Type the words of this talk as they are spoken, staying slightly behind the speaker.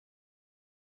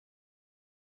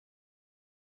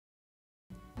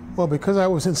Well, because I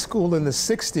was in school in the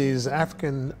 60s,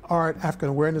 African art, African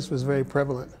awareness was very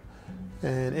prevalent.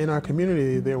 And in our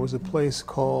community, there was a place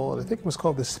called, I think it was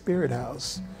called the Spirit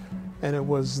House. And it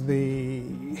was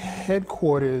the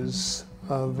headquarters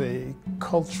of a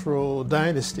cultural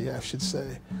dynasty, I should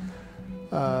say,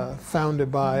 founded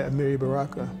by Amiri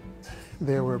Baraka.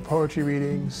 There were poetry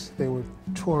readings, there were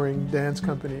touring dance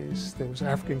companies, there was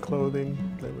African clothing,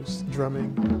 there was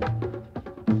drumming.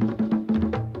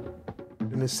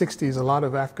 In the 60s, a lot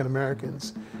of African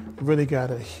Americans really got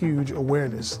a huge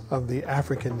awareness of the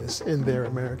Africanness in their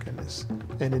Americanness.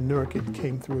 And in Newark, it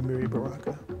came through Amiri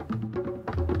Baraka.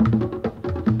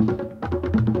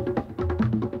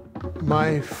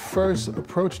 My first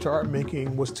approach to art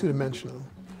making was two-dimensional,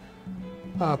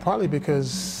 partly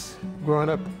because growing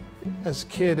up as a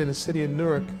kid in the city of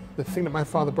Newark, the thing that my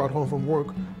father brought home from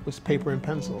work was paper and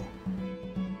pencil.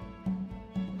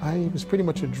 I was pretty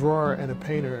much a drawer and a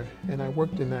painter, and I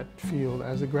worked in that field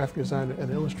as a graphic designer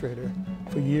and illustrator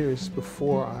for years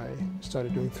before I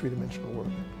started doing three-dimensional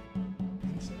work.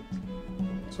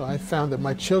 So I found that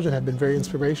my children have been very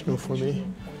inspirational for me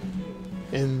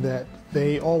in that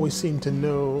they always seem to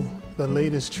know the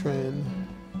latest trend.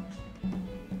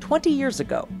 20 years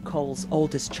ago, Cole's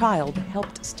oldest child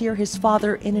helped steer his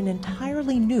father in an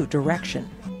entirely new direction.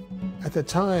 At the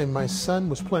time, my son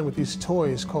was playing with these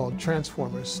toys called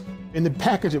Transformers. In the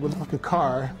package, it would look like a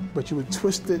car, but you would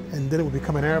twist it, and then it would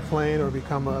become an airplane, or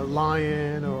become a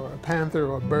lion, or a panther,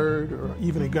 or a bird, or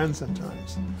even a gun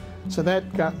sometimes. So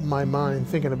that got my mind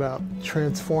thinking about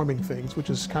transforming things,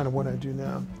 which is kind of what I do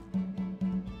now.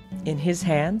 In his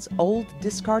hands, old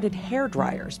discarded hair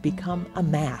dryers become a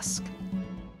mask.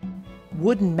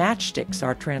 Wooden matchsticks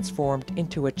are transformed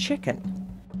into a chicken.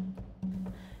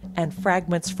 And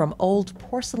fragments from old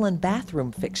porcelain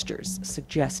bathroom fixtures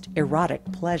suggest erotic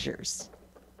pleasures.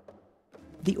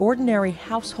 The ordinary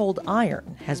household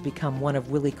iron has become one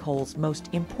of Willie Cole's most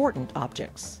important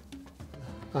objects.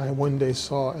 I one day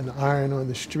saw an iron on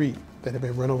the street that had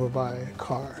been run over by a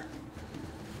car.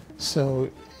 So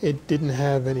it didn't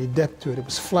have any depth to it. It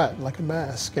was flat, like a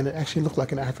mask, and it actually looked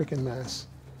like an African mask.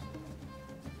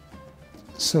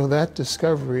 So that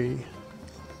discovery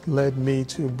led me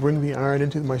to bring the iron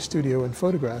into my studio and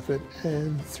photograph it,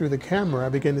 and through the camera I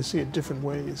began to see it different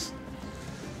ways.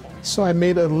 So I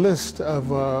made a list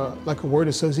of like a word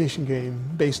association game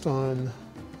based on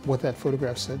what that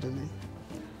photograph said to me.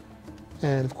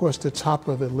 And of course the top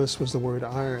of the list was the word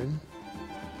iron.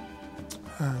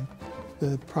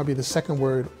 Probably the second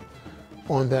word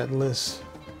on that list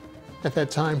at that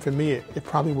time for me it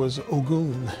probably was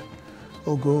Ogun.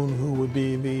 Ogun, who would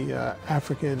be the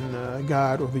African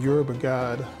god or the Yoruba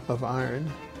god of iron.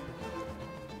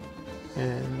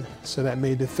 And so that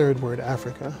made the third word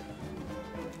Africa,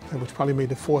 which probably made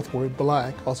the fourth word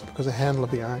black, also because the handle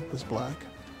of the iron was black.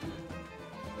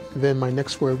 Then my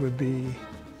next word would be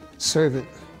servant.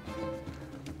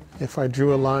 If I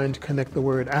drew a line to connect the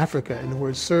word Africa and the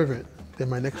word servant, then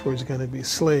my next word is going to be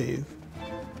slave.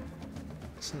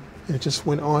 And it just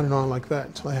went on and on like that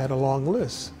until I had a long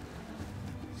list.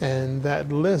 And that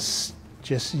list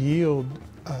just yielded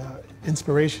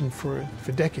inspiration for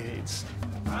decades.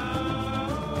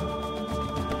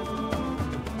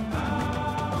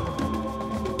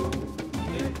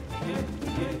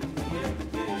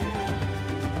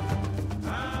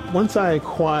 Once I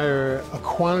acquire a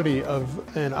quantity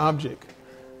of an object,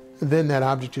 then that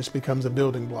object just becomes a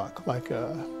building block, like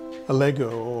a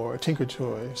Lego or a Tinker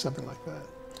Toy or something like that.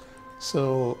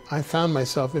 So I found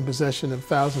myself in possession of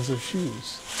thousands of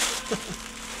shoes.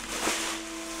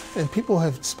 And people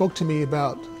have spoke to me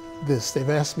about this. They've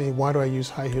asked me, why do I use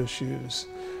high heel shoes?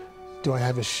 Do I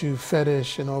have a shoe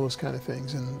fetish and all those kind of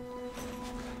things? And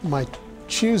my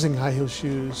choosing high heel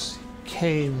shoes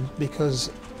came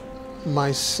because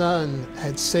my son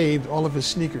had saved all of his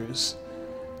sneakers.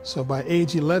 So by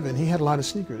age 11, he had a lot of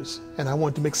sneakers, and I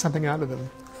wanted to make something out of them.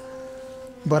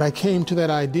 But I came to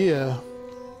that idea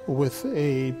with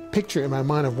a picture in my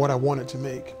mind of what I wanted to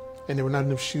make, and there were not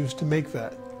enough shoes to make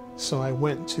that. So I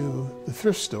went to the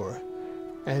thrift store,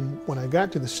 and when I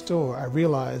got to the store, I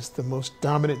realized the most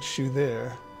dominant shoe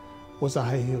there was a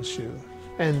high heel shoe.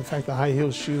 And in fact, the high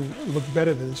heel shoe looked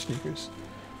better than the sneakers.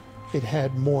 It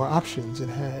had more options, it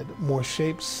had more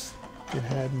shapes, it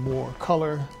had more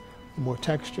color, more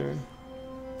texture,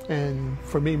 and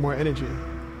for me, more energy.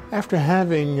 After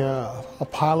having a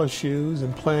pile of shoes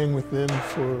and playing with them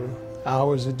for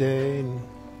hours a day and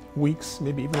weeks,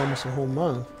 maybe even almost a whole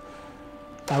month,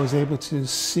 I was able to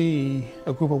see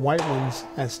a group of white ones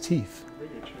as teeth.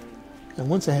 And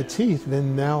once I had teeth,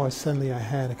 then now suddenly I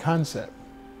had a concept.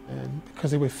 And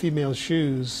because they were female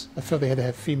shoes, I felt they had to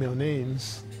have female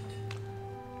names.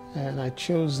 And I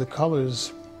chose the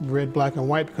colors red, black, and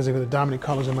white because they were the dominant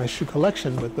colors in my shoe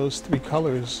collection, but those three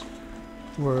colors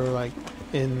were like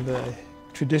in the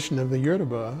tradition of the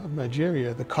Yoruba of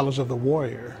Nigeria, the colors of the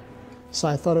warrior. So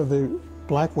I thought of the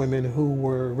black women who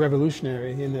were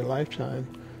revolutionary in their lifetime,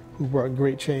 who brought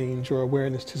great change or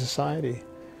awareness to society.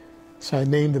 So I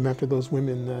named them after those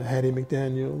women, Hattie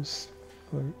McDaniels,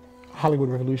 or Hollywood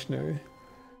revolutionary.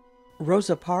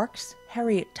 Rosa Parks,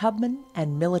 Harriet Tubman,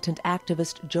 and militant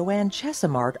activist Joanne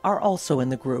Chesimard are also in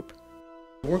the group.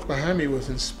 The work behind me was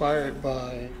inspired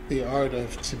by the art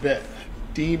of Tibet.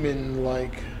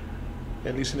 Demon-like,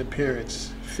 at least in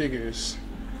appearance, figures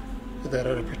that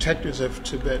are the protectors of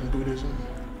Tibetan Buddhism.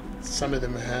 Some of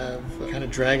them have kind of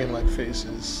dragon-like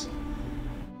faces.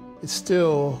 It's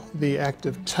still the act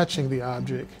of touching the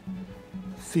object,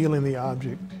 feeling the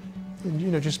object,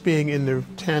 and just being in the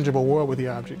tangible world with the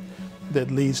object that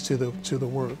leads to the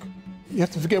work. You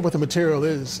have to forget what the material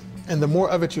is, and the more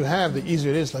of it you have, the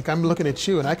easier it is. Like I'm looking at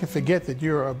you and I can forget that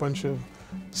you're a bunch of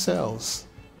cells,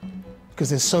 because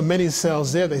there's so many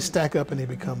cells there, they stack up and they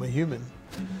become a human.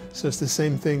 So it's the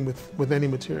same thing with any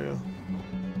material.